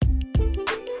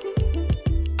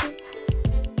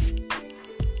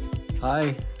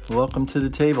Hi, welcome to the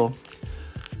table.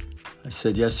 I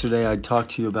said yesterday I'd talk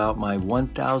to you about my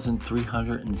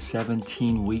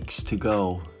 1,317 weeks to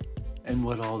go and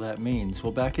what all that means.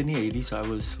 Well, back in the 80s, I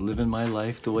was living my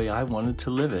life the way I wanted to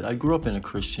live it. I grew up in a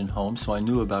Christian home, so I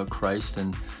knew about Christ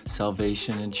and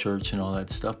salvation and church and all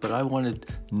that stuff, but I wanted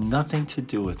nothing to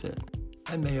do with it.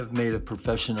 I may have made a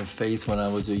profession of faith when I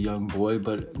was a young boy,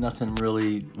 but nothing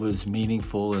really was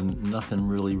meaningful and nothing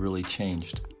really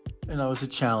changed. And I was a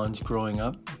challenge growing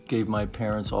up, gave my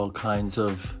parents all kinds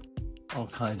of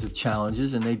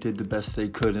challenges, and they did the best they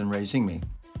could in raising me.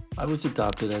 I was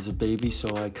adopted as a baby,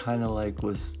 so I kind of I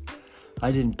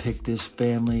didn't pick this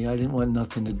family. I didn't want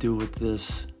nothing to do with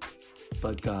this,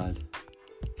 but God.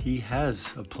 He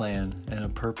has a plan and a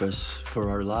purpose for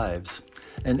our lives.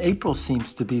 And April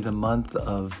seems to be the month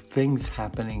of things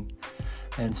happening.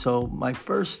 And so my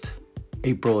first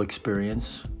April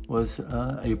experience was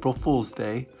April Fool's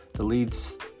Day. The lead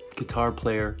guitar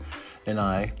player and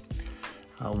I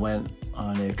went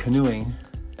on a canoeing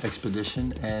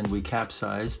expedition, and we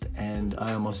capsized, and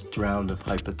I almost drowned of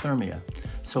hypothermia.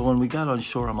 So when we got on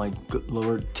shore, I'm like,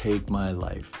 Lord, take my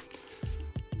life.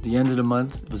 The end of the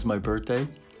month was my birthday,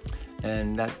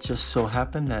 and that just so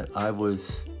happened that I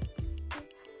was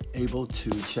able to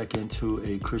check into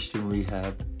a Christian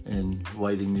rehab in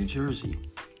Whiting, New Jersey.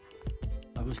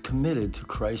 I was committed to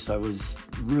Christ. I was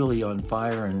really on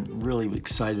fire and really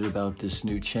excited about this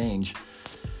new change.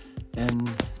 And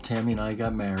Tammy and I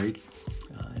got married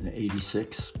in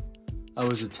 '86. I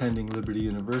was attending Liberty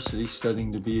University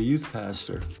studying to be a youth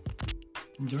pastor.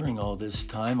 During all this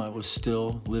time, I was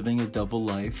still living a double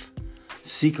life,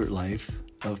 secret life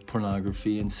of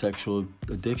pornography and sexual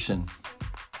addiction.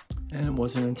 And it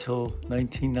wasn't until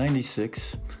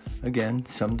 1996, again,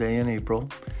 someday in April,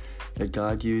 that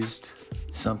God used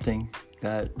something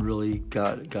that really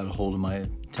got a hold of my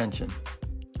attention.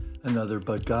 Another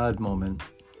but God moment.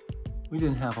 We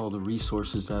didn't have all the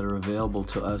resources that are available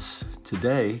to us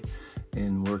today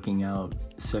in working out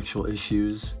sexual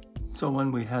issues. So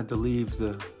when we had to leave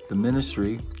the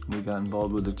ministry, we got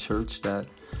involved with a church that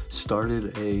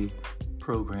started a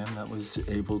program that was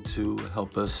able to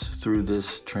help us through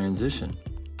this transition.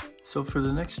 So for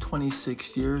the next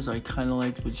 26 years, I kind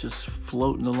of was just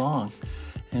floating along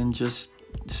and just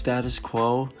status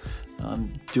quo,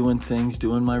 doing things,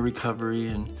 doing my recovery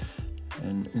and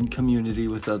in community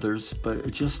with others, but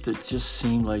it just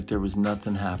seemed like there was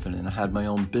nothing happening. I had my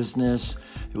own business,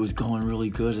 it was going really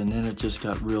good, and then it just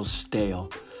got real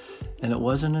stale. And it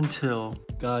wasn't until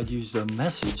God used a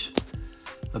message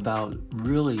about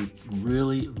really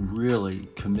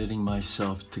committing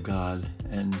myself to God.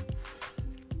 And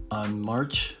on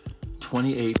March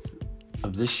 28th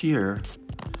of this year,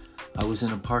 I was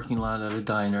in a parking lot at a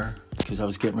diner because I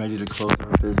was getting ready to close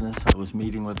our business. I was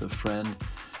meeting with a friend,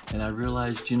 and I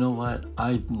realized, you know what?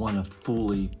 I want to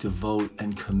fully devote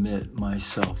and commit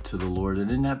myself to the Lord. And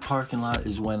in that parking lot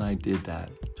is when I did that.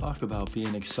 Talk about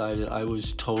being excited. I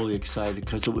was totally excited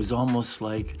because it was almost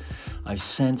like I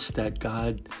sensed that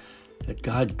God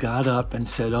got up and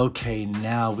said, okay,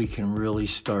 now we can really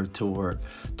start to work.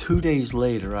 2 days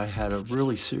later, I had a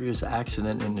really serious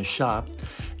accident in the shop,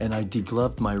 and I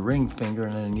degloved my ring finger,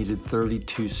 and I needed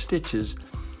 32 stitches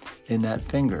in that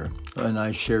finger. And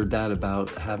I shared that about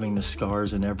having the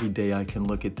scars, and every day I can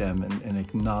look at them and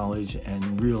acknowledge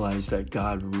and realize that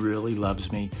God really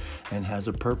loves me and has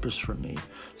a purpose for me.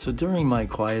 So during my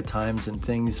quiet times and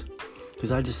things,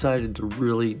 because I decided to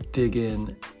really dig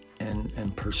in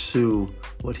and pursue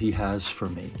what he has for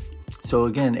me. So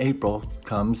again, April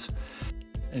comes,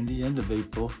 and the end of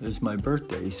April is my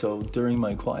birthday. So during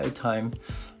my quiet time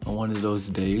on one of those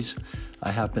days,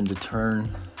 I happened to turn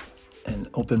and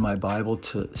open my Bible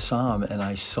to Psalm, and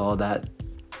I saw that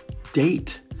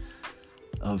date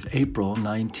of April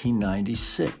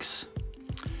 1996.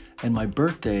 And my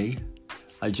birthday,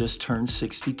 I just turned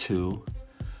 62.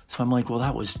 So I'm like, well,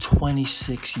 that was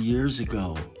 26 years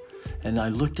ago. And I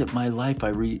looked at my life,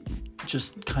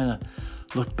 just kind of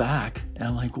looked back, and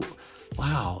I'm like,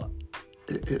 wow,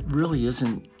 it really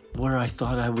isn't where I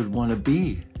thought I would want to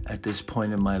be at this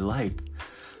point in my life.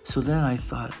 So then I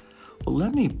thought, well,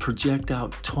 let me project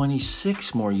out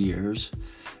 26 more years,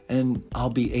 and I'll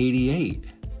be 88.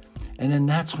 And then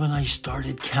that's when I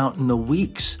started counting the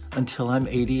weeks until I'm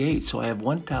 88. So I have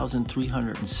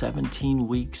 1,317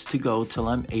 weeks to go till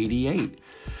I'm 88.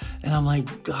 And I'm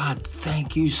like, God,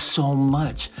 thank you so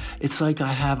much. It's like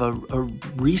I have a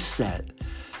reset,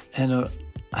 and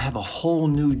I have a whole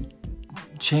new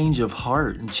change of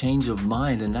heart and change of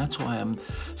mind. And that's why I'm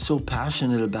so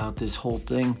passionate about this whole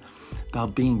thing,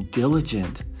 about being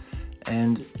diligent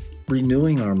and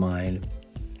renewing our mind.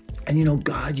 And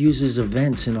God uses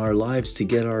events in our lives to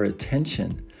get our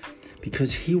attention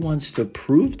because he wants to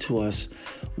prove to us,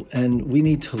 and we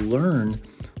need to learn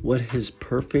what his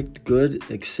perfect, good,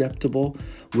 acceptable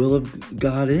will of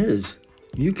God is.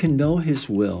 You can know his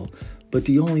will, but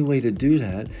the only way to do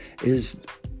that is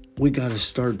we got to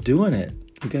start doing it.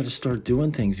 We got to start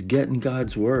doing things, get in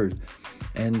God's word,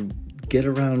 and get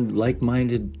around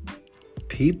like-minded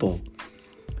people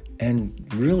and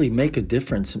really make a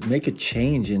difference, make a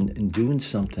change in doing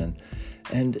something.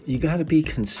 And you got to be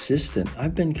consistent.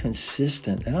 I've been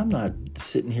consistent, and I'm not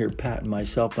sitting here patting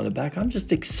myself on the back. I'm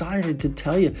just excited to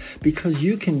tell you because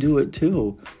you can do it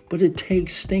too. But it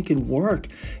takes stinking work.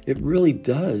 It really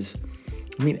does.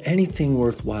 I mean, anything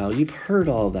worthwhile. You've heard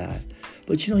all that.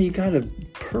 But you got a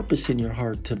purpose in your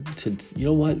heart to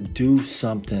do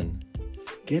something.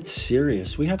 Get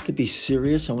serious. We have to be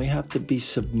serious, and we have to be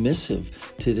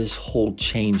submissive to this whole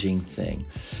changing thing.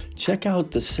 Check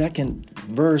out the second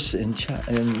verse in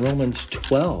Romans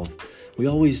 12. We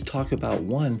always talk about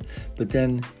 1, but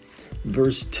then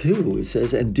verse 2, it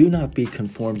says, "And do not be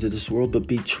conformed to this world, but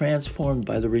be transformed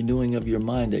by the renewing of your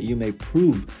mind, that you may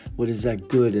prove what is that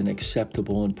good and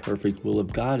acceptable and perfect will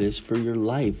of God is for your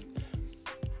life."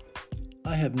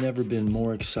 I have never been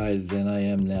more excited than I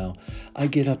am now. I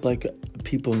get up, like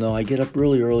people know, I get up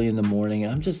really early in the morning,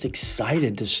 and I'm just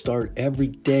excited to start every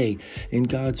day in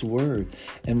God's word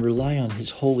and rely on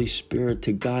his Holy Spirit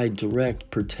to guide,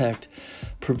 direct, protect,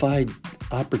 provide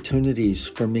opportunities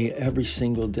for me every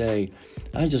single day.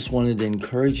 I just wanted to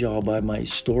encourage y'all by my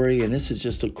story, and this is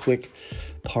just a quick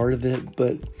part of it,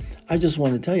 but I just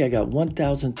want to tell you, I got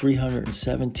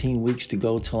 1,317 weeks to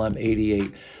go till I'm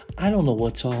 88. I don't know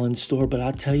what's all in store, but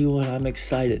I'll tell you what, I'm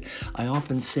excited. I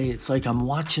often say it's like I'm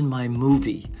watching my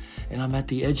movie and I'm at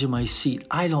the edge of my seat.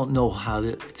 I don't know how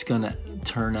it's going to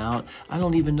turn out. I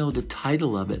don't even know the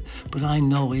title of it, but I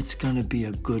know it's going to be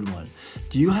a good one.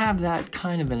 Do you have that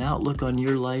kind of an outlook on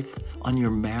your life, on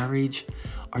your marriage?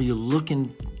 Are you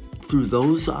looking through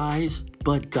those eyes,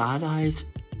 but God eyes,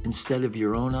 instead of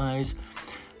your own eyes?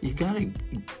 You got to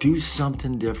do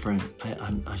something different.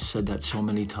 I've said that so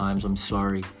many times. I'm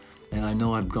sorry. And I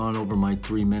know I've gone over my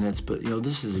 3 minutes, but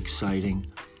this is exciting.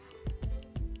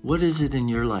 What is it in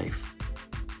your life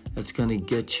that's going to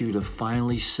get you to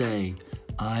finally say,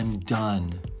 I'm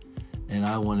done, and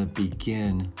I want to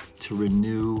begin to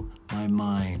renew my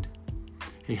mind?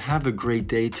 Hey, have a great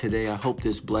day today. I hope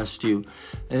this blessed you.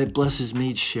 It blesses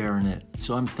me sharing it.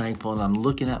 So I'm thankful, and I'm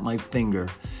looking at my finger,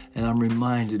 and I'm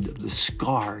reminded of the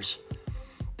scars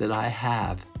that I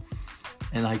have.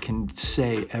 And I can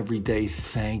say every day,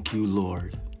 thank you,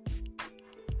 Lord.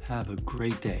 Have a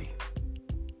great day.